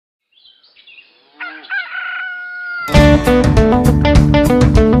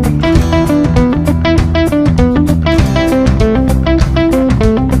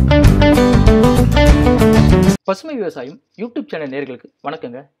பசுமை விவசாயம் YouTube channel நேயர்களுக்கு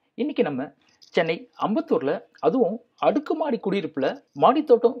வணக்கங்க. இன்னைக்கு நம்ம சென்னை அம்பத்தூர்ல அதுவும் அடுக்குமாடி குடியிருப்புல மாடி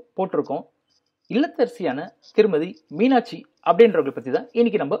தோட்டம் போட்டிருக்கோம். இல்லத்தரசியான திருமதி மீனாட்சி அப்படின்றவங்களை பத்தி தான்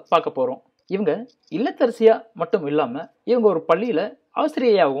இன்னைக்கு நம்ம பார்க்க போறோம். இவங்க இல்லத்தரசியா மட்டும் இல்லாம இவங்க ஒரு பள்ளியில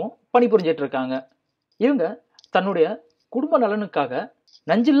ஆசிரியையாகவும் பணிபுரிஞ்சிட்டு இருக்காங்க. இவங்க தன்னுடைய குடும்ப நலனுக்காக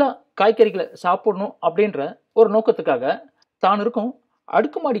நஞ்சில்லா காய்கறிகளை சாப்பிடணும் அப்படின்ற ஒரு நோக்கத்துக்காக தான் இருக்கும்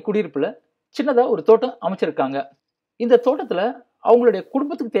அடுக்குமாடி குடியிருப்புல சின்னதா ஒரு தோட்டம் அமைச்சிருக்காங்க. இந்த தோட்டத்துல அவங்களுடைய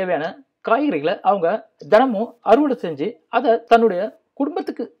குடும்பத்துக்கு தேவையான காய்கறிகளை அவங்க தினமும் அறுவடை செஞ்சு அதை தன்னுடைய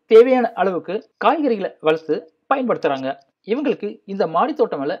குடும்பத்துக்கு தேவையான அளவுக்கு காய்கறிகளை வளர்த்து பயன்படுத்துறாங்க. இவங்களுக்கு இந்த மாடி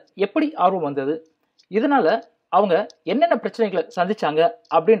தோட்டம் மேல எப்படி ஆர்வம் வந்தது, இதனால அவங்க என்னென்ன பிரச்சனைகளை சந்திச்சாங்க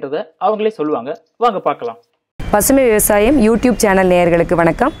அப்படின்றத அவங்களே சொல்லுவாங்க. வாங்க பார்க்கலாம். பசுமை விவசாயம் யூடியூப் சேனல் நேயர்களுக்கு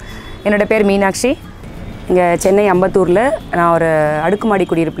வணக்கம். என்னோட பேர் மீனாட்சி. இங்கே சென்னை அம்பத்தூரில் நான் ஒரு அடுக்குமாடி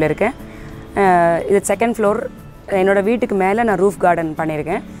குடியிருப்பில் இருக்கேன். இது செகண்ட் ஃப்ளோர். என்னோடய வீட்டுக்கு மேலே நான் ரூஃப் கார்டன்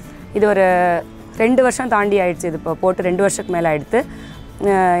பண்ணியிருக்கேன். இது ஒரு 2 வருஷம் தாண்டி ஆகிடுச்சு. இது இப்போ போட்டு 2 வருஷத்துக்கு மேலே ஆகிடுது.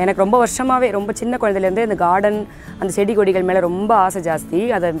 எனக்கு ரொம்ப வருஷமாகவே, ரொம்ப சின்ன குழந்தையிலேருந்தே இந்த கார்டன், அந்த செடி கொடிகள் மேலே ரொம்ப ஆசை ஜாஸ்தி.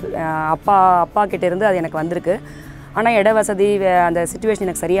 அதை அப்பா கிட்டேருந்து அது எனக்கு வந்திருக்கு. ஆனால் இட வசதி, அந்த சிச்சுவேஷன்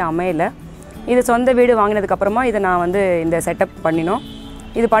எனக்கு சரியாக அமையலை. இது சொந்த வீடு வாங்கினதுக்கப்புறமா இதை நான் இந்த செட்டப் பண்ணினோம்.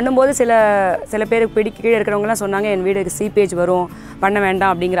 இது பண்ணும்போது சில பேருக்கு கீழே இருக்கிறவங்கலாம் சொன்னாங்க, என் வீடுக்கு சீப்பேஜ் வரும், பண்ண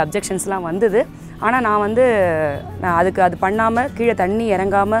வேண்டாம் அப்படிங்கிற அப்ஜெக்ஷன்ஸ்லாம் வந்தது. ஆனால் நான் அது பண்ணாமல் கீழே தண்ணி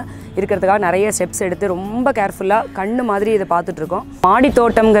இறங்காமல் இருக்கிறதுக்காக நிறைய ஸ்டெப்ஸ் எடுத்து ரொம்ப கேர்ஃபுல்லாக கண்ணு மாதிரி இதை பார்த்துட்ருக்கோம். மாடி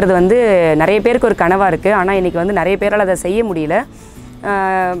தோட்டம்ங்கிறது நிறைய பேருக்கு ஒரு கனவாக இருக்குது. ஆனால் இன்றைக்கி நிறைய பேரால் அதை செய்ய முடியல.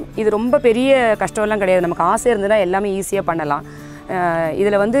 இது ரொம்ப பெரிய கஷ்டம்லாம் கிடையாது. நமக்கு ஆசை இருந்ததுன்னா எல்லாமே ஈஸியாக பண்ணலாம்.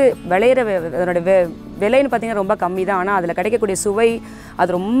 இதில் விளையிற அதனோட விலைன்னு பார்த்திங்கன்னா ரொம்ப கம்மி தான். ஆனால் அதில் கிடைக்கக்கூடிய சுவை அது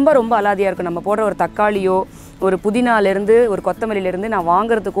ரொம்ப ரொம்ப அலாதியாக இருக்கும். நம்ம போடுற ஒரு தக்காளியோ ஒரு புதினாலேருந்து ஒரு கொத்தமல்லியிலேருந்து நான்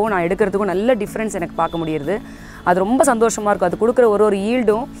வாங்குறதுக்கும் நான் எடுக்கிறதுக்கும் நல்ல டிஃப்ரென்ஸ் எனக்கு பார்க்க முடியுது. அது ரொம்ப சந்தோஷமாக இருக்கும். அது கொடுக்குற ஒரு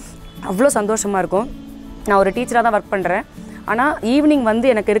ஈல்டும் அவ்வளோ சந்தோஷமாக இருக்கும். நான் ஒரு டீச்சராக தான் ஒர்க் பண்ணுறேன். ஆனால் ஈவினிங்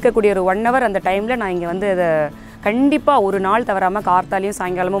எனக்கு இருக்கக்கூடிய ஒரு 1 hour அந்த டைமில் நான் இங்கே அதை கண்டிப்பாக ஒரு நாள் தவறாமல் கார்த்தாலையும்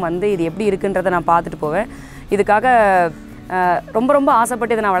சாயங்காலமும் இது எப்படி இருக்குன்றதை நான் பார்த்துட்டு போவேன். இதுக்காக ரொம்ப ரொம்ப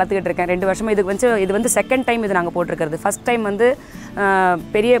ஆசைப்பட்டு இதை நான் வளர்த்துக்கிட்டு இருக்கேன் 2 வருஷமாக. இது செகண்ட் டைம் இது நாங்கள் போட்டிருக்கிறது. ஃபஸ்ட் டைம்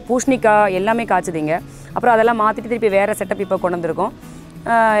பெரிய பூஷ்ணிக்காய் எல்லாமே காய்ச்சுதிங்க. அப்புறம் அதெல்லாம் மாற்றிட்டு திருப்பி வேறு செட்டப் இப்போ கொண்டு வந்திருக்கோம்.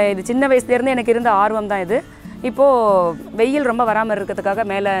 இது சின்ன வயசுலேருந்து எனக்கு இருந்த ஆர்வம் தான் இது. இப்போது வெயில் ரொம்ப வராமல் இருக்கிறதுக்காக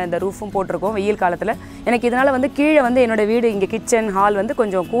மேலே இந்த ரூஃபும் போட்டிருக்கோம். வெயில் காலத்தில் எனக்கு இதனால் கீழே என்னோடய வீடு, இங்கே கிச்சன் ஹால்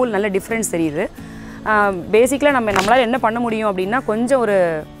கொஞ்சம் கூல், நல்ல டிஃப்ரென்ஸ் தெரியுது. பேசிக்கலாக நம்மளால் என்ன பண்ண முடியும் அப்படின்னா, கொஞ்சம்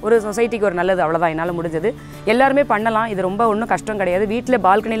ஒரு சொசைட்டிக்கு ஒரு நல்லது, அவ்வளோதான் என்னால் முடிஞ்சது. எல்லாருமே பண்ணலாம். இது ரொம்ப ஒன்றும் கஷ்டம் கிடையாது. வீட்டில்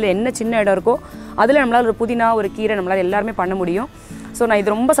பால்கனியில் என்ன சின்ன இடம் இருக்கோ அதில் நம்மளால் ஒரு புதினா, ஒரு கீரை நம்மளால் எல்லாருமே பண்ண முடியும். ஸோ நான்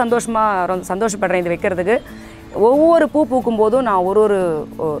இது ரொம்ப சந்தோஷப்படுறேன் இது வைக்கிறதுக்கு. ஒவ்வொரு பூ பூக்கும் போதும் நான்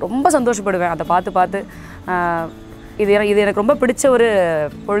ரொம்ப சந்தோஷப்படுவேன் அதை பார்த்து. இது எனக்கு ரொம்ப பிடிச்ச ஒரு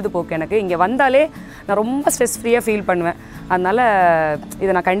பொழுதுபோக்கு. எனக்கு இங்கே வந்தாலே நான் ரொம்ப ஸ்ட்ரெஸ் ஃப்ரீயாக ஃபீல் பண்ணுவேன். அதனால்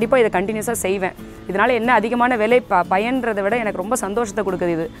நான் கண்டிப்பாக இதை கண்டினியூஸாக செய்வேன். இதனால் என்ன அதிகமான விலை பயன்றதை விட எனக்கு ரொம்ப சந்தோஷத்தை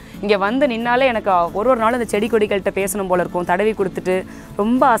கொடுக்குது. இது இங்கே நின்னாலே எனக்கு ஒரு நாளும் இந்த செடி கொடிகள்கிட்ட பேசணும் போல இருக்கும். தடவி கொடுத்துட்டு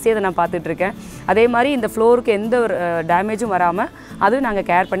ரொம்ப ஆசையாக அதை நான் பார்த்துட்ருக்கேன். அதே மாதிரி இந்த ஃப்ளோருக்கு எந்த ஒரு டேமேஜும் வராமல் அது நாங்கள்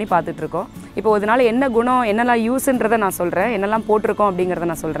கேர் பண்ணி பார்த்துட்ருக்கோம். இப்போ இதனால் என்ன குணம், என்னெல்லாம் யூஸுன்றதை நான் சொல்கிறேன், என்னெல்லாம் போட்டிருக்கோம்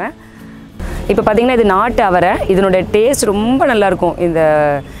அப்படிங்கிறத நான் சொல்கிறேன். இப்போ பார்த்திங்கன்னா இது நாட்டு அவரை. இதனுடைய டேஸ்ட் ரொம்ப நல்லாயிருக்கும்.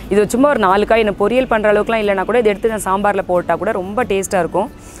 இது சும்மா ஒரு 4 காய் என்ன பொரியல் பண்ணுற அளவுக்குலாம் இல்லைனா கூட இதை எடுத்து நான் சாம்பாரில் போட்டால் கூட ரொம்ப டேஸ்ட்டாக இருக்கும்.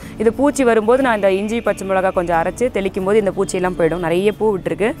 இது பூச்சி வரும்போது நான் இந்த இஞ்சி பச்சை மிளகாய் கொஞ்சம் அரைச்சி தெளிக்கும் போது இந்த பூச்சியெல்லாம் போயிடும். நிறைய பூ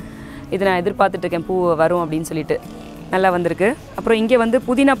விட்டுருக்கு. இது நான் எதிர்பார்த்துட்ருக்கேன் பூ வரும் அப்படின்னு சொல்லிட்டு. நல்லா வந்திருக்கு. அப்புறம் இங்கே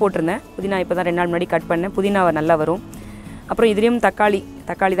புதினா போட்டிருந்தேன். புதினா இப்போ தான் 2 நாள் முன்னாடி கட் பண்ணேன். புதினா நல்லா வரும். அப்புறம் இதுலேயும் தக்காளி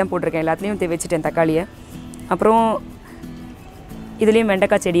தான் போட்டிருக்கேன். எல்லாத்துலேயும் வச்சுட்டேன் தக்காளியை. அப்புறம் இதுலேயும்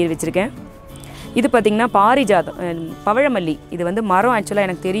வெண்டைக்காய் செடி வச்சுருக்கேன். இது பார்த்திங்கன்னா பாரிஜாதம், பவழமல்லி. இது மரம் ஆக்சுவலாக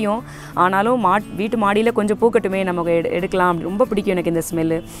எனக்கு தெரியும். ஆனாலும் வீட்டு மாடியில் கொஞ்சம் பூக்கட்டுமே நமக்கு எடுக்கலாம். ரொம்ப பிடிக்கும் எனக்கு இந்த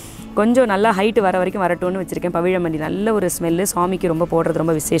ஸ்மெல்லு. கொஞ்சம் நல்லா ஹைட்டு வர வரைக்கும் வரட்டும்னு வச்சுருக்கேன். பவழமல்லி நல்ல ஒரு ஸ்மெல்லு, சாமிக்கு ரொம்ப போடுறது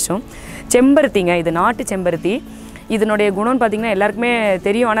ரொம்ப விசேஷம். செம்பருத்திங்க, இது நாட்டு செம்பருத்தி. இதனுடைய குணம்னு பார்த்திங்கன்னா எல்லாருக்குமே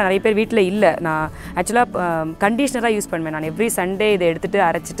தெரியும். ஆனால் நிறைய பேர் வீட்டில் இல்லை. நான் ஆக்சுவலாக கண்டிஷ்னராக யூஸ் பண்ணுவேன். நான் எவ்ரி சண்டே இதை எடுத்துகிட்டு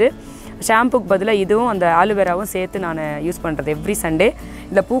அரைச்சிட்டு ஷாம்புக்கு பதிலாக இதுவும் அந்த ஆலுவேராவும் சேர்த்து நான் யூஸ் பண்ணுறது எவ்ரி சண்டே.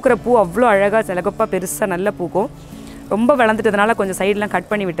 இந்த பூக்கிற பூ அவ்வளோ அழகாக சிலகப்பாக பெருசாக நல்லா பூக்கும். ரொம்ப வளர்ந்துட்டதுனால கொஞ்சம் சைடெலாம் கட்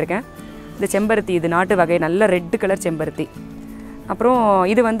பண்ணி விட்டுருக்கேன். இந்த செம்பருத்தி இது நாட்டு வகை, நல்ல ரெட் கலர் செம்பருத்தி. அப்புறம்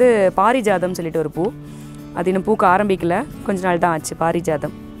இது பாரிஜாதம் சொல்லிட்டு ஒரு பூ. அது இன்னும் பூக்க ஆரம்பிக்கல, கொஞ்ச நாள் தான் ஆச்சு.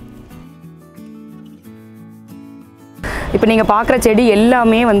 பாரிஜாதம் இப்போ நீங்கள் பார்க்குற செடி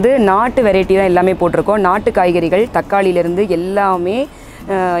எல்லாமே வந்து நாட்டு வெரைட்டி தான் எல்லாமே போட்டிருக்கோம். நாட்டு காய்கறிகள் தக்காளியிலேருந்து எல்லாமே,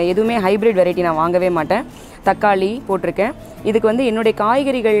 எதுவுமே ஹைப்ரிட் வெரைட்டி நான் வாங்கவே மாட்டேன். தக்காளி போட்டிருக்கேன். இதுக்கு வந்து என்னுடைய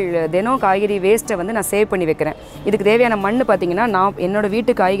காய்கறிகள் தினம் காய்கறி வேஸ்ட்டை வந்து நான் சேவ் பண்ணி வைக்கிறேன். இதுக்கு தேவையான மண் பார்த்திங்கன்னா நான் என்னோடய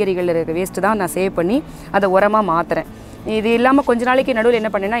வீட்டு காய்கறிகள் இருக்க வேஸ்ட்டு தான் நான் சேவ் பண்ணி அதை உரமாக மாற்றுறேன். இது இல்லாமல் கொஞ்ச நாளைக்கு நடுவில்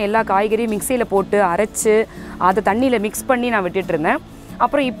என்ன பண்ணேன்னா எல்லா காய்கறியும் மிக்சியில் போட்டு அரைச்சி அதை தண்ணியில் மிக்ஸ் பண்ணி நான் விட்டுட்டு இருந்தேன்.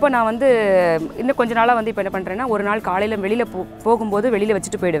 அப்புறம் இப்போ நான் வந்து இன்னும் கொஞ்ச நாளாக வந்து இப்போ என்ன பண்ணுறேன்னா ஒரு நாள் காலையில் வெளியில் போகும்போது வெளியில்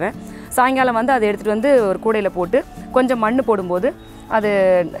வச்சுட்டு போயிடுவேன். சாயங்காலம் வந்து அதை எடுத்துகிட்டு வந்து ஒரு கூடையில் போட்டு கொஞ்சம் மண் போடும்போது அது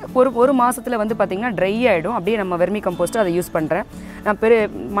ஒரு மாதத்தில் வந்து பார்த்திங்கன்னா ட்ரை ஆகிடும். அப்படியே நம்ம வெர்மி கம்போஸ்ட்டு அதை யூஸ் பண்ணுறேன். நான்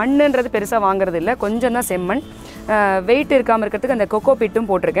மண்ணுன்றது பெருசாக வாங்குறது இல்லை, கொஞ்சம் தான் செம்மண். வெயிட் இருக்காமல் இருக்கிறதுக்கு அந்த கொக்கோ பிட்டும்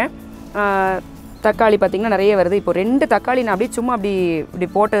போட்டிருக்கேன். தக்காளி பார்த்திங்கன்னா நிறைய வருது. இப்போ 2 தக்காளி நான் அப்படியே சும்மா இப்படி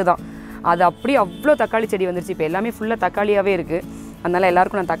போட்டது தான். அது அப்படியே அவ்வளோ தக்காளி செடி வந்துருச்சு. இப்போ எல்லாமே ஃபுல்லாக தக்காளியாகவே இருக்குது. அதனால்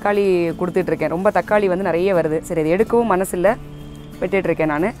எல்லாேருக்கும் நான் தக்காளி கொடுத்துட்ருக்கேன். ரொம்ப தக்காளி வந்து நிறைய வருது. சரி, அது எடுக்கவும் மனசில்ல,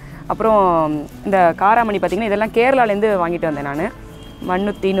 விட்டுட்ருக்கேன் நான். அப்புறம் இந்த காராமணி பார்த்திங்கன்னா இதெல்லாம் கேரளாலேருந்து வாங்கிட்டு வந்தேன் நான்.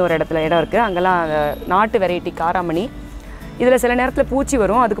 மண்ணுத்தின்னு ஒரு இடம் இருக்குது, அங்கெல்லாம் நாட்டு வெரைட்டி காராமணி. இதில் சில நேரத்தில் பூச்சி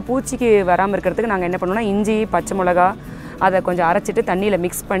வரும். அதுக்கு பூச்சிக்கு வராமல் இருக்கிறதுக்கு நாங்கள் என்ன பண்ணுவோம்னா இஞ்சி, பச்சை மிளகா அதை கொஞ்சம் அரைச்சிட்டு தண்ணியில்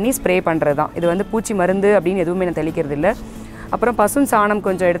மிக்ஸ் பண்ணி ஸ்ப்ரே பண்ணுறது தான். இது வந்து பூச்சி மருந்து அப்படின்னு எதுவுமே நான் தெளிக்கிறது இல்லை. அப்புறம் பசும் சாணம்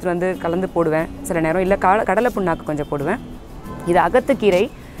கொஞ்சம் எடுத்துகிட்டு வந்து கலந்து போடுவேன் சில நேரம். இல்லை கடலை புண்ணாக்கு கொஞ்சம் போடுவேன். இது அகத்துக்கீரை,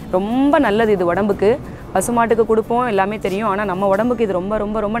 ரொம்ப நல்லது இது உடம்புக்கு. பசுமாட்டுக்கு கொடுப்போம், எல்லாமே தெரியும். ஆனால் நம்ம உடம்புக்கு இது ரொம்ப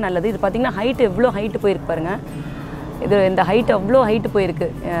ரொம்ப ரொம்ப நல்லது. இது பார்த்திங்கன்னா ஹைட்டு எவ்வளோ ஹைட்டு போயிருக்கு பாருங்கள். இந்த ஹைட் அவ்வளோ ஹைட்டு போயிருக்கு.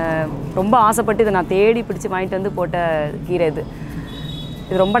 ரொம்ப ஆசைப்பட்டு இதை நான் தேடி பிடிச்சி வாங்கிட்டு வந்து போட்ட கீரை இது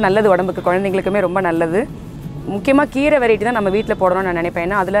ரொம்ப நல்லது உடம்புக்கு, குழந்தைங்களுக்குமே ரொம்ப நல்லது. முக்கியமாக கீரை வெரைட்டி தான் நம்ம வீட்டில் போடணும்னு நான் நினைப்பேன்.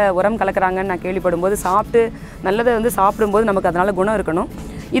 ஏன்னா அதில் உரம் கலக்கிறாங்கன்னு நான் கேள்விப்படும்போது சாப்பிட்டு நல்லதை வந்து சாப்பிடும்போது நமக்கு அதனால் குணம் இருக்கணும்.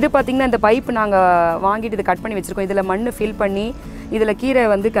 இது பார்த்திங்கன்னா இந்த பைப்பு நாங்கள் வாங்கிட்டு இது கட் பண்ணி வச்சுருக்கோம். இதில் மண் ஃபில் பண்ணி இதில் கீரை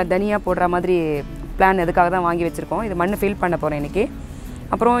வந்து தனியாக போடுற மாதிரி பிளான் எதுக்காக தான் வாங்கி வச்சுருக்கோம். இது மண் ஃபில் பண்ண போகிறேன் இன்றைக்கி.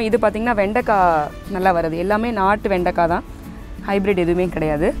 அப்புறம் இது பார்த்திங்கன்னா வெண்டைக்காய் நல்லா வருது. எல்லாமே நாட்டு வெண்டைக்காய் தான், ஹைப்ரிட் எதுவுமே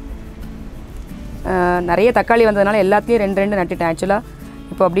கிடையாது. நிறைய தக்காளி வந்ததுனால எல்லாத்தையும் 2 நட்டுட்டேன். ஆக்சுவலாக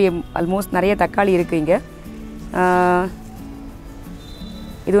இப்போ அப்படியே ஆல்மோஸ்ட் நிறைய தக்காளி இருக்குது இங்கே.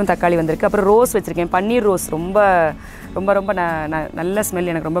 இதுவும் தக்காளி வந்திருக்கு. அப்புறம் ரோஸ் வச்சுருக்கேன், பன்னீர் ரோஸ். ரொம்ப ரொம்ப ரொம்ப நல்ல ஸ்மெல்,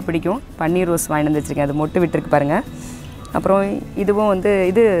 எனக்கு ரொம்ப பிடிக்கும். பன்னீர் ரோஸ் வாங்கிட்டு வந்து வச்சுருக்கேன். அது மொட்டு விட்டுருக்கு பாருங்கள். அப்புறம் இதுவும் வந்து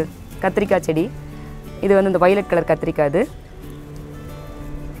இது கத்திரிக்காய் செடி. இது வந்து இந்த வயலட் கலர் கத்திரிக்காய் இது.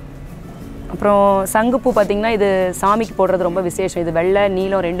 அப்புறம் சங்குப்பூ பார்த்திங்கன்னா இது சாமிக்கு போடுறது ரொம்ப விசேஷம். இது வெள்ளை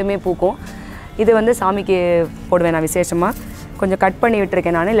நீலம் 2மே பூக்கும். இது வந்து சாமிக்கு போடுவேன் நான் விசேஷமாக. கொஞ்சம் கட் பண்ணி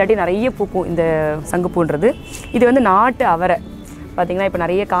விட்டுருக்கேன் நான், இல்லாட்டி நிறைய பூக்கும் இந்த சங்குப்பூன்றது. இது வந்து நாட்டு அவரை பார்த்திங்கன்னா இப்போ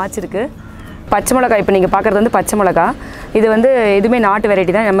நிறைய காய்ச்சிருக்கு. பச்சை மிளகாய் இப்போ நீங்கள் பார்க்குறது வந்து பச்சை மிளகா. இது வந்து எதுவுமே நாட்டு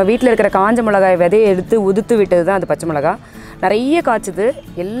வெரைட்டி தான். நம்ம வீட்டில் இருக்கிற காஞ்ச மிளகாய் விதையை எடுத்து உதுத்து விட்டது தான் அது பச்சை மிளகா. நிறைய காய்ச்சுது.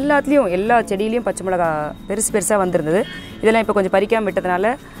 எல்லாத்துலேயும் எல்லா செடியிலையும் பச்சை மிளகா பெருசாக வந்திருந்தது. இதெல்லாம் இப்போ கொஞ்சம் பறிக்காமல்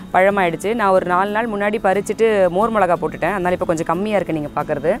விட்டதுனால பழமாயிடுச்சு. நான் ஒரு 4 நாள் முன்னாடி பறிச்சுட்டு மோர் மிளகா போட்டுட்டேன். அதனால் இப்போ கொஞ்சம் கம்மியாக இருக்குது நீங்கள்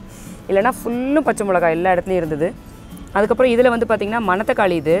பார்க்குறது. இல்லைனா ஃபுல்லும் பச்சை மிளகா எல்லா இடத்துலையும் இருந்தது. அதுக்கப்புறம் இதில் வந்து பார்த்திங்கன்னா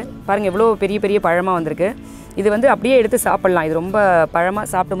மணத்தக்காளி. இது பாருங்கள் எவ்வளோ பெரிய பழமாக வந்திருக்கு. இது வந்து அப்படியே எடுத்து சாப்பிட்லாம். இது ரொம்ப பழமாக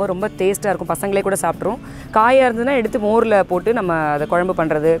சாப்பிடும்போது ரொம்ப டேஸ்ட்டாக இருக்கும். பசங்களே கூட சாப்பிட்ரும். காயாக இருந்ததுன்னா எடுத்து மோரில் போட்டு நம்ம அதை குழம்பு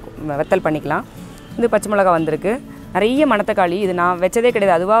பண்ணுறது, வெத்தல் பண்ணிக்கலாம். இது பச்சை மிளகா வந்திருக்கு. நிறைய மணத்தக்காளி. இது நான் வச்சதே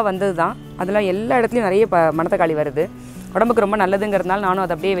கிடையாது, அதுவாக வந்தது தான். அதெல்லாம் எல்லா இடத்துலையும் நிறைய மணத்தக்காளி வருது. உடம்புக்கு ரொம்ப நல்லதுங்கிறதுனால நானும்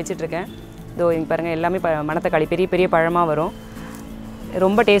அதை அப்படியே வச்சிட்ருக்கேன். இதோ இங்கே பாருங்கள் எல்லாமே மணத்தக்காளி பெரிய பழமாக வரும்.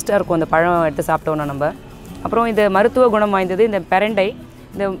 ரொம்ப டேஸ்ட்டாக இருக்கும் அந்த பழம் எடுத்து சாப்பிட்டோன்னா நம்ம. அப்புறம் இது மருத்துவ குணம் வாய்ந்தது இந்த பெரண்டை.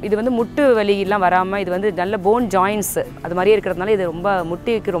 இது வந்து முட்டு வலியெல்லாம் வராமல், இது வந்து நல்ல போன் ஜாயின்ஸ் அது மாதிரியே இருக்கிறதுனால இது ரொம்ப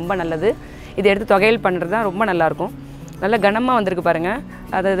முட்டிக்கு ரொம்ப நல்லது. இதை எடுத்து தொகையல் பண்ணுறது தான் ரொம்ப நல்லாயிருக்கும். நல்ல கனமாக வந்திருக்கு பாருங்கள்.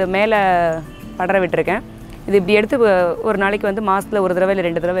 அது மேலே படர விட்டுருக்கேன். இது இப்படி எடுத்து ஒரு நாளைக்கு வந்து மாதத்தில் ஒரு தடவை இல்லை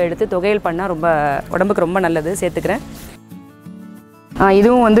 2 தடவை எடுத்து தொகையல் பண்ணால் ரொம்ப உடம்புக்கு ரொம்ப நல்லது. சேர்த்துக்கிறேன்.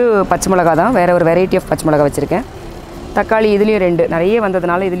 இதுவும் வந்து பச்சை மிளகா தான், வேறு ஒரு வெரைட்டி ஆஃப் பச்சை மிளகா வச்சுருக்கேன். தக்காளி இதுலேயும் 2 நிறைய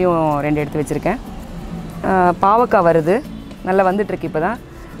வந்ததுனால இதுலேயும் 2 எடுத்து வச்சுருக்கேன். பாவக்காய் வருது, நல்லா வந்துட்டுருக்கு இப்போ தான்.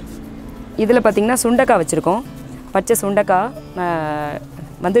 இதில் பார்த்திங்கன்னா சுண்டைக்காய் வச்சுருக்கோம். பச்சை சுண்டைக்காய்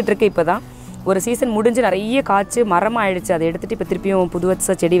வந்துட்டுருக்கு இப்போ தான். ஒரு சீசன் முடிஞ்சு நிறைய காய்ச்சி மரமாக ஆயிடுச்சு. அதை எடுத்துகிட்டு இப்போ திருப்பியும்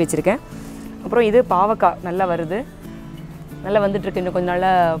புதுவச்ச செடி வச்சுருக்கேன். அப்புறம் இது பாவக்காய் நல்லா வருது, நல்லா வந்துட்டுருக்கு. இன்னும் கொஞ்சம்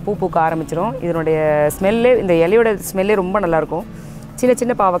நல்லா பூக்க ஆரம்பிச்சிடும். இதனுடைய ஸ்மெல்லே, இந்த இலையோட ஸ்மெல்லே ரொம்ப நல்லாயிருக்கும்.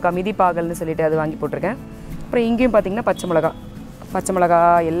 சின்ன பாவக்காய் மிதி பாகல்னு சொல்லிட்டு அது வாங்கி போட்டிருக்கேன். அப்புறம் இங்கேயும் பார்த்திங்கன்னா பச்சை மிளகா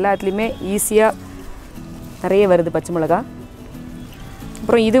எல்லாத்துலேயுமே ஈஸியாக நிறைய வருது பச்சை மிளகா.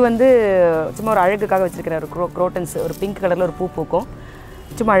 அப்புறம் இது வந்து சும்மா ஒரு அழகுக்காக வச்சுருக்கிறேன். ஒரு குரோட்டன்ஸ், ஒரு பிங்க் கலரில் ஒரு பூ பூக்கும்,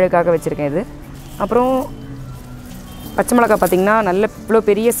 சும்மா அழகுக்காக வச்சுருக்கேன் இது. அப்புறம் பச்சை மிளகா பார்த்திங்கன்னா நல்ல இவ்வளோ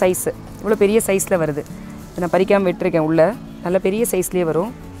பெரிய சைஸில் வருது. நான் பறிக்காமல் விட்டுருக்கேன். உள்ளே நல்ல பெரிய சைஸ்லேயே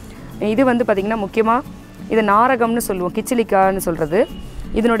வரும். இது வந்து பார்த்திங்கன்னா முக்கியமாக இது நாரகம்னு சொல்லுவோம், கிச்சிலிக்கான்னு சொல்கிறது.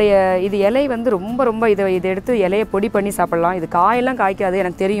 இது இலை வந்து ரொம்ப இதை எடுத்து இலையை பொடி பண்ணி சாப்பிட்லாம். இது காயெல்லாம் காய்க்காது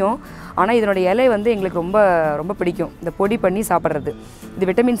எனக்கு தெரியும், ஆனால் இதனுடைய இலை வந்து எங்களுக்கு ரொம்ப பிடிக்கும், இந்த பொடி பண்ணி சாப்பிட்றது. இது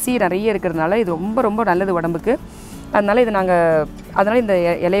விட்டமின் சி நிறைய இருக்கிறதுனால இது ரொம்ப நல்லது உடம்புக்கு. அதனால் இந்த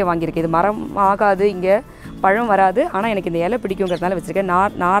இலையை வாங்கியிருக்கேன். இது மரம் ஆகாது, இங்கே பழம் வராது, ஆனால் எனக்கு இந்த இலை பிடிக்குங்கிறதுனால வச்சுருக்கேன்.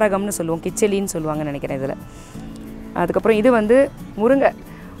 நாரகம்னு சொல்லுவோம், கிச்சலின்னு சொல்லுவாங்கன்னு நினைக்கிறேன் இதில். அதுக்கப்புறம் இது வந்து முருங்கை.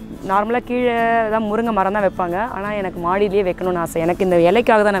 நார்மலாக கீழே தான் முருங்கை மரம் தான் வைப்பாங்க, ஆனால் எனக்கு மாடியிலேயே வைக்கணும்னு ஆசை. எனக்கு இந்த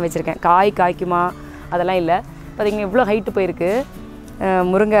இலைக்காக தான் நான் வச்சுருக்கேன். காய்க்குமா அதெல்லாம் இல்லை. பார்த்திங்கன்னா இவ்வளோ ஹைட்டு போயிருக்கு.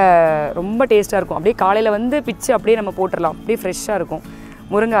 முருங்கை ரொம்ப டேஸ்ட்டாக இருக்கும். அப்படியே காலையில் வந்து பிச்சு அப்படியே நம்ம போட்டுடலாம், அப்படியே ஃப்ரெஷ்ஷாக இருக்கும்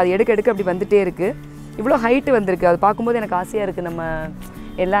முருங்கை. அது எடுக்க அப்படி வந்துகிட்டே இருக்குது. இவ்வளோ ஹைட்டு வந்திருக்கு. அது பார்க்கும்போது எனக்கு ஆசையாக இருக்குது, நம்ம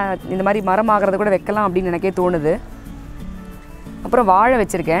எல்லாம் இந்த மாதிரி மரம் ஆகிறத கூட வைக்கலாம் அப்படின்னு எனக்கே தோணுது. அப்புறம் வாழை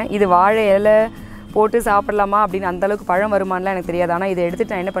வச்சுருக்கேன். இது வாழை இலை போட்டு சாப்பிட்லாமா அப்படின்னு அந்தளவுக்கு பழம் வருமானலாம் எனக்கு தெரியாது. ஆனால் இதை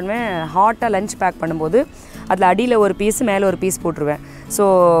எடுத்துகிட்டு நான் என்ன பண்ணுவேன், ஹாட்டாக லஞ்ச் பேக் பண்ணும்போது அதில் அடியில் ஒரு பீஸ் மேலே ஒரு பீஸ் போட்டுருவேன். ஸோ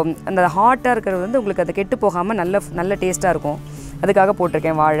அந்த ஹாட்டாக இருக்கிறது வந்து உங்களுக்கு அதை கெட்டு போகாமல் நல்ல டேஸ்ட்டாக இருக்கும். அதுக்காக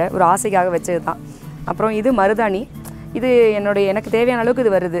போட்டிருக்கேன் வாழை, ஒரு ஆசைக்காக வச்சது தான். அப்புறம் இது மருதாணி. இது எனக்கு தேவையான அளவுக்கு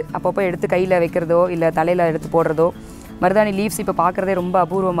இது வருது. அப்பப்போ எடுத்து கையில் வைக்கிறதோ இல்லை தலையில் எடுத்து போடுறதோ. மருதாணி லீவ்ஸ் இப்போ பார்க்குறதே ரொம்ப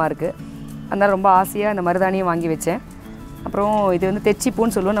அபூர்வமாக இருக்குது. அதனால் ரொம்ப ஆசையாக அந்த மருதாணியும் வாங்கி வச்சேன். அப்புறம் இது வந்து தெச்சி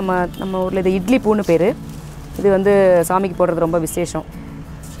பூன்னு சொல்லுவோம், நம்ம ஊரில் இது இட்லி பூன்னு பேர். இது வந்து சாமிக்கு போடுறது ரொம்ப விசேஷம்,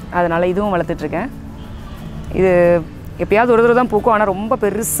 அதனால் இதுவும் வளர்த்துட்ருக்கேன். இது எப்போயாவது ஒரு தடவை தான் பூக்கும், ஆனால் ரொம்ப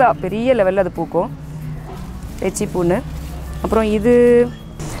பெரிய லெவலில் அது பூக்கும், தெச்சி பூன்னு. அப்புறம்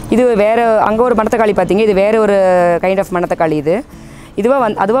இது வேறு, அங்கே ஒரு மணத்தக்காளி பார்த்தீங்க, இது வேறு ஒரு கைண்ட் ஆஃப் மணத்தக்காளி.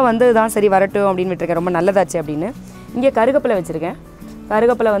 அதுவாக வந்து தான் சரி வரட்டும் அப்படின்னு விட்டுருக்கேன், ரொம்ப நல்லதாச்சு அப்படின்னு. இங்கே கருகப்பிலை வச்சுருக்கேன்.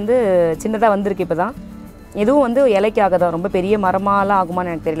 கருகப்பிலை வந்து சின்னதாக வந்திருக்கு இப்போ தான். இதுவும் வந்து இலைக்காக தான், ரொம்ப பெரிய மரமாலாம்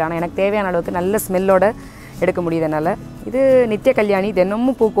ஆகுமான்னு எனக்கு தெரியல, ஆனால் எனக்கு தேவையான அளவுக்கு நல்ல ஸ்மெல்லோடு எடுக்க முடியுது என்னால். இது நித்திய கல்யாணி,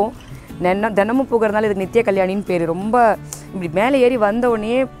 தினமும் பூக்கும். தினமும் பூக்கிறதுனால இதுக்கு நித்திய கல்யாணின்னு பேர். ரொம்ப இப்படி மேலே ஏறி வந்த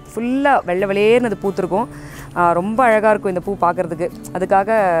உடனே ஃபுல்லாக வெள்ளை வெளியேறுனு அது பூத்துருக்கும். ரொம்ப அழகாக இருக்கும் இந்த பூ பார்க்குறதுக்கு. அதுக்காக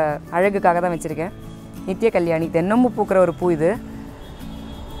அழகுக்காக தான் வச்சுருக்கேன். நித்திய கல்யாணி தினமும் பூக்கிற ஒரு பூ இது.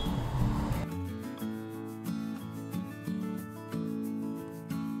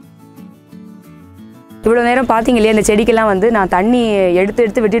 இவ்வளோ நேரம் பார்த்தீங்க இல்லையா, இந்த செடிக்கெல்லாம் வந்து நான் தண்ணி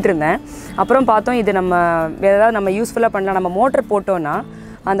எடுத்து விட்டுட்டு இருந்தேன். அப்புறம் பார்த்தோம் இது வேறு ஏதாவது நம்ம யூஸ்ஃபுல்லாக பண்ணலாம். நம்ம மோட்டர் போட்டோன்னா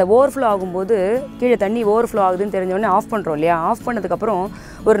அந்த ஓவர்ஃப்ளோ ஆகும்போது கீழே தண்ணி ஓவர்ஃப்ளோ ஆகுதுன்னு தெரிஞ்சோடனே ஆஃப் பண்ணுறோம் இல்லையா. ஆஃப் பண்ணதுக்கப்புறம்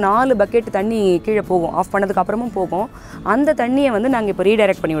ஒரு 4 பக்கெட் தண்ணி கீழே போகும், ஆஃப் பண்ணதுக்கப்புறமும் போகும். அந்த தண்ணியை வந்து நாங்கள் இப்போ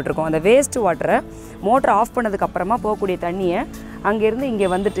ரீடைரக்ட் பண்ணி விட்டுருக்கோம். அந்த வேஸ்ட் வாட்டரை மோட்டரை ஆஃப் பண்ணதுக்கப்புறமா போகக்கூடிய தண்ணியை அங்கேருந்து இங்கே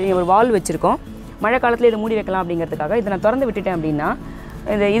வந்துட்டு ஒரு வால் வச்சுருக்கோம். மழை காலத்தில் இதை மூடி வைக்கலாம் அப்படிங்கிறதுக்காக. இதை நான் திறந்து விட்டுட்டேன் அப்படின்னா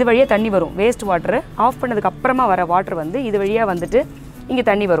இது வழியாக தண்ணி வரும். வேஸ்ட் வாட்டரு ஆஃப் பண்ணதுக்கப்புறமா வர வாட்டர் வந்து இது வழியாக வந்துட்டு இங்கே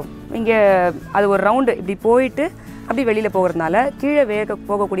தண்ணி வரும். இங்கே அது ஒரு ரவுண்டு இப்படி போயிட்டு அப்படி வெளியில் போகிறதுனால கீழே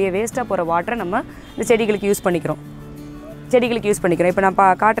போகக்கூடிய வேஸ்ட்டாக போகிற வாட்டரை நம்ம இந்த செடிகளுக்கு யூஸ் பண்ணிக்கிறோம். இப்போ நான்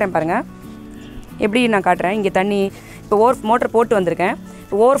காட்டுறேன் பாருங்கள், எப்படி நான் காட்டுறேன். இங்கே தண்ணி இப்போ மோட்டர் போட்டு வந்திருக்கேன்,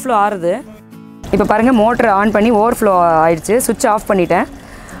 இப்போ ஓவர்ஃப்ளோ ஆறுது. இப்போ பாருங்கள், மோட்டர் ஆன் பண்ணி ஓவர்ஃப்ளோ ஆயிடுச்சு, சுவிட்ச் ஆஃப் பண்ணிட்டேன்.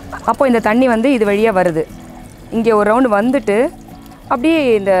 அப்போ இந்த தண்ணி வந்து இது வழியாக வருது. இங்கே ஒரு ரவுண்டு வந்துட்டு அப்படியே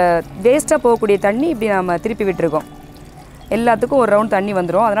இந்த வேஸ்ட்டாக போகக்கூடிய தண்ணி இப்படி நம்ம திருப்பி விட்டுருக்கோம். எல்லாத்துக்கும் ஒரு ரவுண்ட் தண்ணி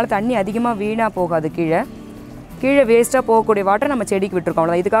வந்துடும். அதனால் தண்ணி அதிகமாக வீணாக போகாது. கீழே வேஸ்ட்டாக போகக்கூடிய வாட்டர் நம்ம செடிக்கு விட்டுருக்கோம்.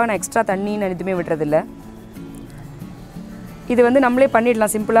 அவ்வளோதான். இதுக்காக நான் எக்ஸ்ட்ரா தண்ணின்னு எதுவுமே விட்டுறதில்ல. இது வந்து நம்மளே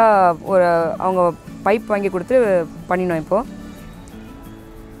பண்ணிடலாம் சிம்பிளாக. அவங்க பைப் வாங்கி கொடுத்து பண்ணினோம். இப்போது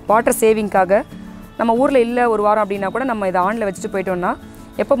வாட்டர் சேவிங்காக நம்ம ஊரில் இல்லை ஒரு வாரம் அப்படின்னா கூட நம்ம இதை ஆனில் வச்சுட்டு போயிட்டோம்னா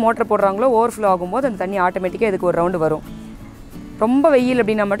எப்போ மோட்டர் போடுறாங்களோ ஓவர்ஃப்ளோ ஆகும்போது அந்த தண்ணி ஆட்டோமேட்டிக்காக இதுக்கு ஒரு ரவுண்டு வரும். ரொம்ப வெயில்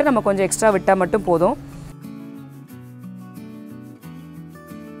அப்படின்னா மட்டும் நம்ம கொஞ்சம் எக்ஸ்ட்ரா விட்டால் மட்டும் போதும்.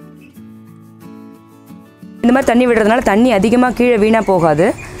 இந்த மாதிரி தண்ணி விடுறதுனால தண்ணி அதிகமாக கீழே வீணாக போகாது.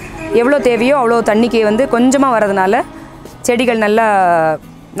 எவ்வளோ தேவையோ அவ்வளோ தண்ணிக்கு வந்து கொஞ்சமாக வரதுனால செடிகள்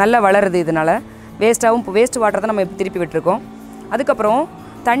நல்லா வளருது. இதனால் வேஸ்ட் வாட்டர் தான் நம்ம திருப்பி விட்டுருக்கோம். அதுக்கப்புறம்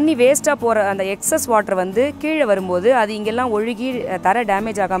தண்ணி வேஸ்ட்டாக போகிற அந்த எக்ஸஸ் வாட்டர் வந்து கீழே வரும்போது அது இங்கெல்லாம் ஒழுகி தர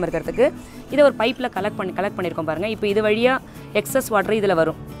டேமேஜ் ஆகாமல் இருக்கிறதுக்கு இதை ஒரு பைப்பில் கலெக்ட் பண்ணியிருக்கோம் பாருங்கள். இப்போ இது வழியாக எக்ஸஸ் வாட்டர் இதில்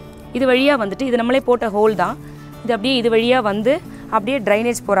வரும். இது வழியாக வந்துட்டு இது நம்மளே போட்ட ஹோல் தான். இது அப்படியே இது வழியாக வந்து அப்படியே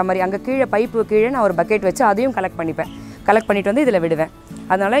ட்ரைனேஜ் போகிற மாதிரி அங்கே கீழே பைப்பு கீழே நான் ஒரு பக்கெட் வச்சு அதையும் கலெக்ட் பண்ணிவிட்டு வந்து இதில் விடுவேன்.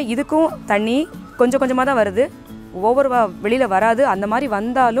 அதனால் இதுக்கும் தண்ணி கொஞ்சம் கொஞ்சமாக தான் வருது, வெளியில் வராது. அந்த மாதிரி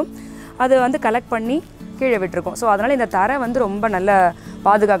வந்தாலும் அதை வந்து கலெக்ட் பண்ணி கீழே விட்டுருக்கோம். ஸோ அதனால் இந்த தரை வந்து ரொம்ப நல்ல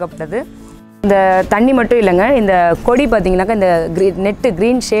பாதுகாக்கப்பட்டது. இந்த தண்ணி மட்டும் இல்லைங்க, இந்த கொடி பார்த்திங்கனாக்கா இந்த நெட்டு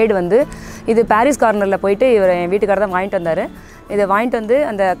க்ரீன் ஷேடு வந்து இது பாரிஸ் கார்னரில் போயிட்டு என் வீட்டுக்காரர் தான் வாங்கிட்டு வந்தார். இதை வாங்கிட்டு வந்து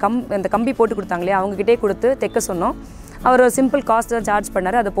அந்த கம்பி போட்டு கொடுத்தாங்க இல்லையா, அவங்ககிட்டே கொடுத்து தைக்க சொன்னோம். அவர் ஒரு சிம்பிள் காஸ்ட் தான் சார்ஜ்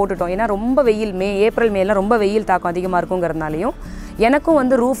பண்ணார். அதை போட்டுட்டோம். ஏன்னா ரொம்ப வெயில், ஏப்ரல் மேலாம் ரொம்ப வெயில் தாக்கம் அதிகமாக இருக்குங்கிறதுனாலையும் எனக்கும்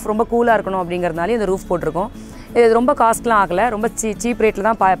வந்து ரூஃப் ரொம்ப கூலாக இருக்கணும் அப்படிங்கிறதுனாலே இந்த ரூஃப் போட்டிருக்கோம். இது ரொம்ப காஸ்ட்லாம் ஆகலை, ரொம்ப சீப் ரேட்டில்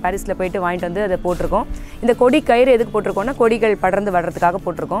தான் பாரிஸில் போயிட்டு வாங்கிட்டு வந்து அதை போட்டிருக்கோம். இந்த கொடி கயிறு எதுக்கு போட்டிருக்கோன்னா கொடிகள் படர்ந்து வர்றதுக்காக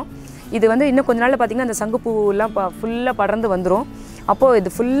போட்டிருக்கோம். இது வந்து இன்னும் கொஞ்ச நாளில் பார்த்திங்கன்னா அந்த சங்குப்பூலாம் ஃபுல்லாக படர்ந்து வந்துடும். அப்போது இது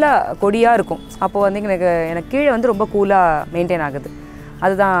ஃபுல்லாக கொடியாக இருக்கும். அப்போது வந்து எனக்கு கீழே வந்து ரொம்ப கூலாக மெயின்டைன் ஆகுது.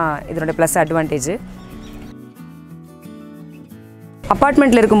 அதுதான் இதனுடைய ப்ளஸ் அட்வான்டேஜ்.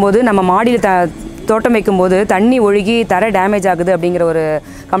 அப்பார்ட்மெண்ட்டில் இருக்கும்போது நம்ம மாடியில் தோட்டம் வைக்கும்போது தண்ணி ஒழுகி தரை டேமேஜ் ஆகுது அப்படிங்கிற ஒரு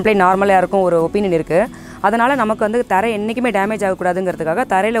கம்ப்ளைண்ட் நார்மலாக இருக்கும், ஒரு ஒப்பீனியன் இருக்குது. அதனால் நமக்கு வந்து தரை என்றைக்குமே டேமேஜ் ஆகக்கூடாதுங்கிறதுக்காக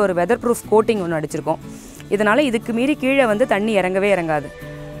தரையில் ஒரு வெதர் ப்ரூஃப் கோட்டிங் ஒன்று அடிச்சிருக்கோம். இதனால் இதுக்கு மீறி கீழே வந்து தண்ணி இறங்கவே இறங்காது.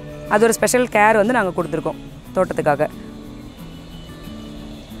 அது ஒரு ஸ்பெஷல் கேர் வந்து நாங்கள் கொடுத்துருக்கோம் தோட்டத்துக்காக.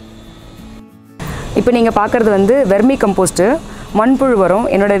 இப்போ நீங்கள் பார்க்குறது வந்து வெர்மி கம்போஸ்ட்டு, மண்புழு வரும்.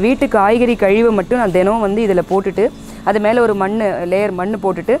 என்னோடய வீட்டு காய்கறி கழிவு மட்டும் நான் தினம் வந்து இதில் போட்டுட்டு அது மேலே ஒரு லேயர் மண்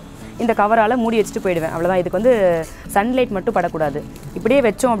போட்டுட்டு இந்த கவரால் மூடி வச்சுட்டு போயிடுவேன். அவ்வளோதான். இதுக்கு வந்து சன்லைட் மட்டும் படக்கூடாது. இப்படியே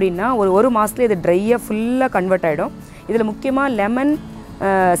வச்சோம் அப்படின்னா ஒரு மாதத்துல இது ட்ரையாக ஃபுல்லாக கன்வெர்ட் ஆகிடும். இதில் முக்கியமாக லெமன்,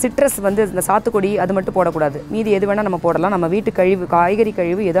 சிட்ரஸ் வந்து இந்த சாத்துக்குடி அது மட்டும் போடக்கூடாது. மீதி எது வேணால் நம்ம போடலாம். நம்ம வீட்டு கழிவு காய்கறி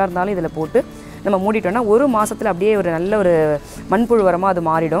கழிவு எதாக இருந்தாலும் இதில் போட்டு நம்ம மூடிட்டோம்னா ஒரு மாதத்தில் அப்படியே ஒரு நல்ல ஒரு மண்புழு உரமாக அது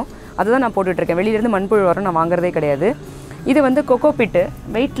மாறிடும். அதுதான் நான் போட்டுட்ருக்கேன். வெளியிலேருந்து மண்புழு உரம் நான் வாங்குறதே கிடையாது. இது வந்து கொக்கோ பிட்டு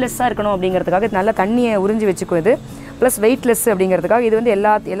வெயிட்லெஸ்ஸாக இருக்கணும் அப்படிங்கிறதுக்காக நல்லா தண்ணியை உறிஞ்சி வச்சுக்கும். இது ப்ளஸ் வெயிட்லெஸ் அப்படிங்கிறதுக்காக இது வந்து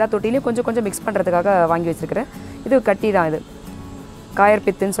எல்லா தொட்டிலையும் கொஞ்சம் மிக்ஸ் பண்ணுறதுக்காக வாங்கி வச்சுருக்கிறேன். இது கட்டி தான், இது காயர்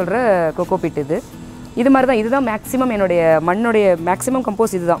பித்துன்னு சொல்கிற கொக்கோ பிட்டு. இது மாதிரி தான். இதுதான் மேக்ஸிமம் மண்ணுடைய மேக்ஸிமம்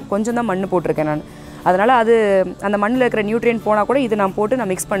கம்போஸ்ட் இது தான். கொஞ்சம் தான் மண் போட்டிருக்கேன் நான். அதனால் அந்த மண்ணில் இருக்கிற நியூட்ரியன்ட் போனால் கூட இது நான் போட்டு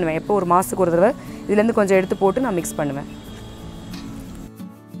நான் மிக்ஸ் பண்ணுவேன். எப்போ ஒரு மாதத்துக்கு ஒரு தடவை இதுலேருந்து கொஞ்சம் எடுத்து போட்டு நான் மிக்ஸ் பண்ணுவேன்.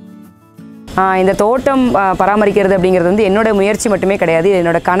 இந்த தோட்டம் பராமரிக்கிறது அப்படிங்கிறது வந்து என்னோடய முயற்சி மட்டுமே கிடையாது,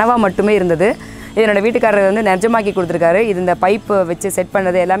 என்னோடய கனவாக மட்டுமே இருந்தது. என்னோடய வீட்டுக்காரர் வந்து நிஜமாக்கி கொடுத்துருக்காரு. இது இந்த பைப்பு வச்சு செட்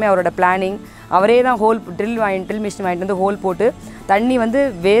பண்ணது எல்லாமே அவரோட பிளானிங். அவரே தான் ட்ரில் மிஷின் வாங்கிட்டு வந்து ஹோல் போட்டு தண்ணி வந்து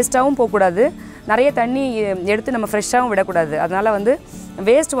வேஸ்ட்டாகவும் போகக்கூடாது, நிறைய தண்ணி எடுத்து நம்ம ஃப்ரெஷ்ஷாகவும் விடக்கூடாது. அதனால் வந்து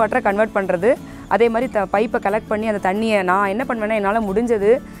வேஸ்ட் வாட்டரை கன்வெர்ட் பண்ணுறது, அதே மாதிரி பைப்பை கலெக்ட் பண்ணி அந்த தண்ணியை நான் என்ன பண்ணுவேன்னா என்னால்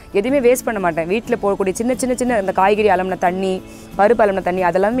முடிஞ்சது எதுவுமே வேஸ்ட் பண்ண மாட்டேன். வீட்டில் போகக்கூடிய சின்ன இந்த காய்கறி அலம்பின தண்ணி, பருப்பு அலம்பின தண்ணி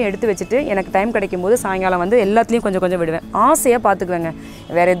அதெல்லாமே எடுத்து வச்சுட்டு எனக்கு டைம் கிடைக்கும் போது சாயங்காலம் வந்து எல்லாத்துலேயும் கொஞ்சம் விடுவேன். ஆசையாக பார்த்துக்குவேங்க,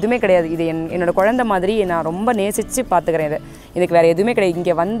 வேறு எதுவுமே கிடையாது. இது என்னோடய குழந்தை மாதிரி நான் ரொம்ப நேசித்து பார்த்துக்கிறேன். இதுக்கு வேறு எதுவுமே கிடையாது.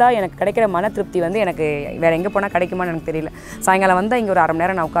 இங்கே வந்தால் எனக்கு கிடைக்கிற மன திருப்தி வந்து எனக்கு வேறு எங்கே போனால் கிடைக்குமான்னு எனக்கு தெரியல. சாயங்காலம் வந்தால் இங்கே ஒரு அரை மணி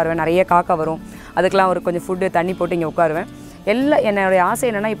நேரம் நான் உட்காருவேன். நிறைய காக்கா வரும், அதுக்கெலாம் ஒரு கொஞ்சம் ஃபுட்டு தண்ணி போட்டு இங்கே உட்காருவேன். என்னுடைய ஆசை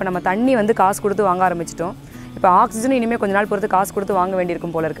என்னென்னா, இப்போ நம்ம தண்ணி வந்து காசு கொடுத்து வாங்க ஆரம்பிச்சிட்டோம். இப்போ ஆக்சிஜன் இனிமேல் கொஞ்ச நாள் பொறுத்து காசு கொடுத்து வாங்க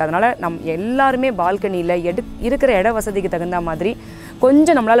வேண்டியிருக்கும் போல இருக்குது. அதனால் எல்லாருமே பால்கனியில் இருக்கிற இட வசதிக்கு தகுந்த மாதிரி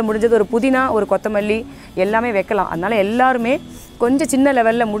கொஞ்சம் நம்மளால் முடிஞ்சது ஒரு புதினா, ஒரு கொத்தமல்லி எல்லாமே வைக்கலாம். அதனால் எல்லாருமே கொஞ்சம் சின்ன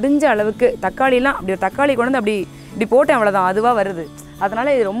லெவலில் முடிஞ்ச அளவுக்கு தக்காளிலாம் அப்படி ஒரு தக்காளி கொண்டு வந்து இப்படி போட்டேன், அவ்வளோதான், அதுவாக வருது.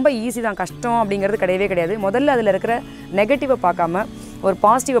 அதனால் இது ரொம்ப ஈஸி தான், கஷ்டம் அப்படிங்கிறது கிடையவே கிடையாது. முதல்ல அதில் இருக்கிற நெகட்டிவை பார்க்காம ஒரு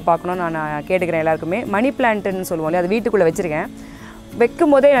பாசிட்டிவை பார்க்கணும்னு நான் கேட்டுக்கிறேன் எல்லாருக்குமே. மணி பிளான்ட்டுன்னு சொல்லுவோம் இல்லையா, அது வீட்டுக்குள்ளே வச்சுருக்கேன்.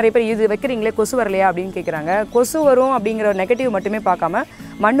 வைக்கும் போதே நிறைய பேர் இது வைக்கிறீங்களே கொசு வரலையா அப்படின்னு கேட்குறாங்க. கொசு வரும் அப்படிங்கிற ஒரு நெகட்டிவ் மட்டுமே பார்க்காம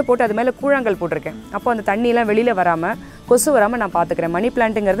மண் போட்டு அது மேலே கூழாங்கல் போட்டிருக்கேன். அப்போ அந்த தண்ணியெலாம் வெளியில் வராமல் கொசு வராமல் நான் பார்த்துக்கிறேன். மணி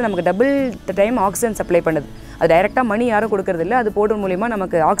பிளான்ட்டுங்கிறது நமக்கு டபுள் டைம் ஆக்சிஜன் சப்ளை பண்ணுது. அது டைரெக்டாக மணி யாரும் கொடுக்கறது இல்லை, அது போடும் மூலிமா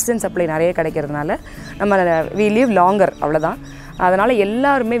நமக்கு ஆக்சிஜன் சப்ளை நிறைய கிடைக்கிறதுனால நம்ம வி லீவ் லாங்கர், அவ்வளோதான். அதனால்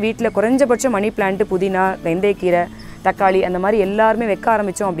எல்லாருமே வீட்டில் குறைஞ்சபட்சம் மணி பிளான்ட்டு, புதினா, வெந்தயக்கீரை, தக்காளி அந்த மாதிரி எல்லாருமே வைக்க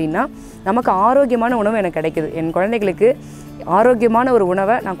ஆரம்பித்தோம் அப்படின்னா நமக்கு ஆரோக்கியமான உணவு எனக்கு கிடைக்குது. என் குழந்தைகளுக்கு ஆரோக்கியமான ஒரு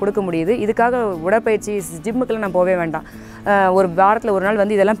உணவை நான் கொடுக்க முடியுது. இதுக்காக உடற்பயிற்சி ஜிம்முக்கெல்லாம் நான் போகவே வேண்டாம். ஒரு வாரத்தில் ஒரு நாள்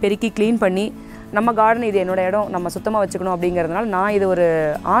வந்து இதெல்லாம் பெருக்கி க்ளீன் பண்ணி நம்ம கார்டன், இது என்னோடய இடம், நம்ம சுத்தமாக வச்சுக்கணும் அப்படிங்கிறதுனால நான் இது ஒரு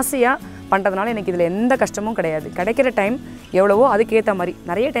ஆசையாக பண்ணுறதுனால எனக்கு இதில் எந்த கஷ்டமும் கிடையாது. கிடைக்கிற டைம் எவ்வளவோ அதுக்கேற்ற மாதிரி,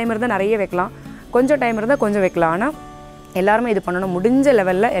 நிறைய டைம் இருந்தால் நிறைய வைக்கலாம், கொஞ்சம் டைம் இருந்தால் கொஞ்சம் வைக்கலாம். ஆனால் எல்லாருமே இது பண்ணணும், முடிஞ்ச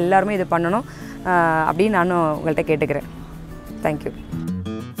லெவலில் எல்லாருமே இது பண்ணணும் அப்படின்னு நானும் உங்கள்கிட்ட கேட்டுக்கிறேன். தேங்க்யூ.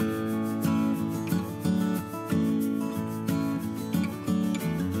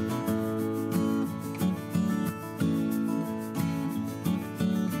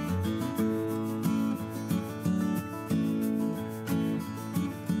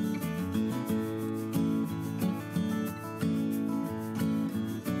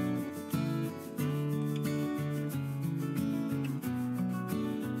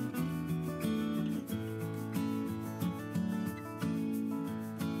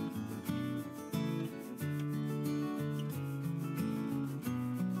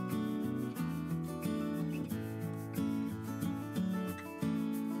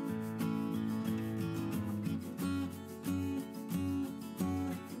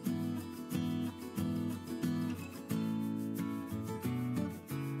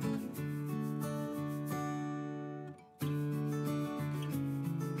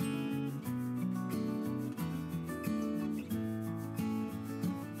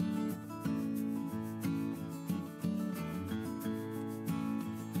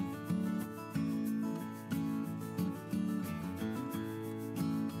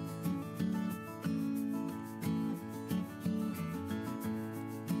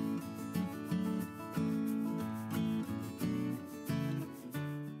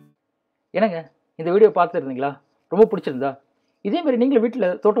 என்னங்க இந்த வீடியோ பார்த்துருந்தீங்களா? ரொம்ப பிடிச்சிருந்தா? இதேமாதிரி நீங்களும் வீட்டில்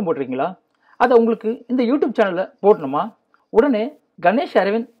தோட்டம் போட்டிருக்கீங்களா? அதை உங்களுக்கு இந்த யூடியூப் சேனலில் போடணுமா? உடனே கணேஷ்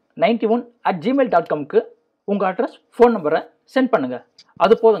அரவிந்த் 91@gmail.comக்கு உங்கள் அட்ரஸ், ஃபோன் நம்பரை சென்ட் பண்ணுங்கள்.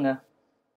 அது போதுங்க.